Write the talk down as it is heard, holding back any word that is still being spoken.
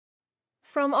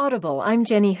From Audible, I'm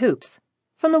Jenny Hoops.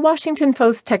 From the Washington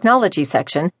Post technology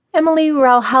section, Emily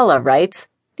Rauhala writes,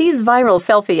 "These viral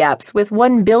selfie apps with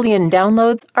 1 billion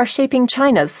downloads are shaping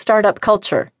China's startup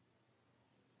culture."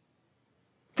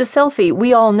 The selfie,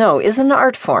 we all know, is an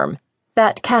art form.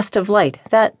 That cast of light,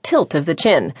 that tilt of the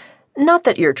chin. Not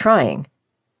that you're trying.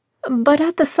 But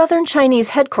at the southern Chinese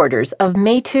headquarters of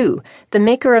Meitu, the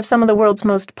maker of some of the world's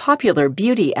most popular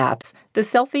beauty apps, the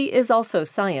selfie is also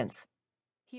science.